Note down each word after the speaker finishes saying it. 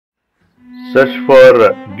Search for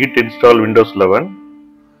Git install Windows 11.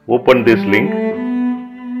 Open this link.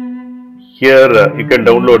 Here you can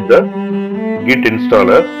download the Git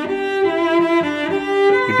installer.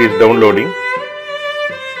 It is downloading.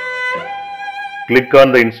 Click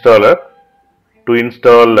on the installer to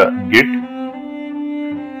install Git.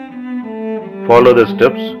 Follow the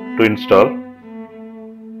steps to install.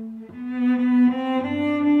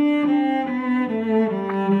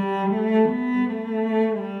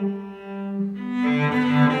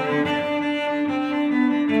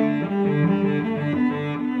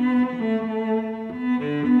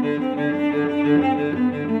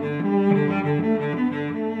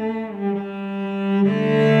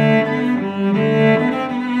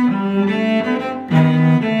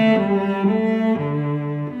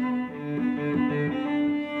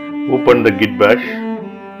 Open the Git bash.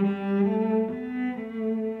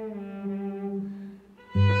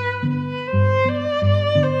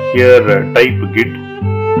 Here type Git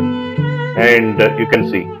and you can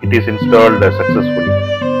see it is installed successfully.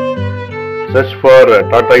 Search for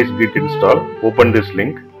TortoiseGit install. Open this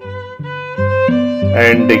link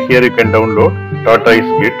and here you can download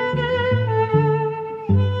TortoiseGit.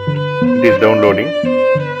 It is downloading.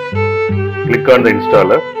 Click on the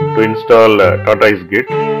installer to install TortoiseGit.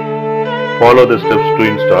 Follow the steps to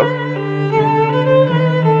install.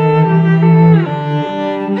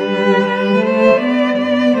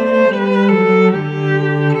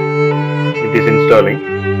 It is installing.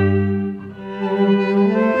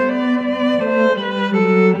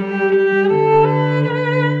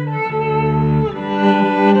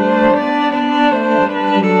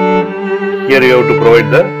 Here you have to provide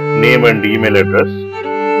the name and email address.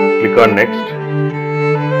 Click on next.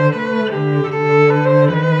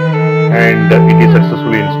 And it is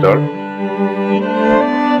successfully installed.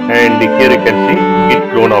 And here you can see Git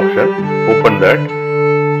clone option. Open that.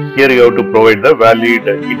 Here you have to provide the valid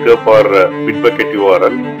GitHub or Bitbucket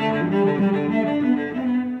URL.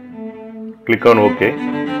 Click on OK.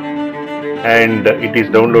 And it is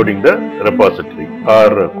downloading the repository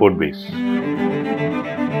or code base.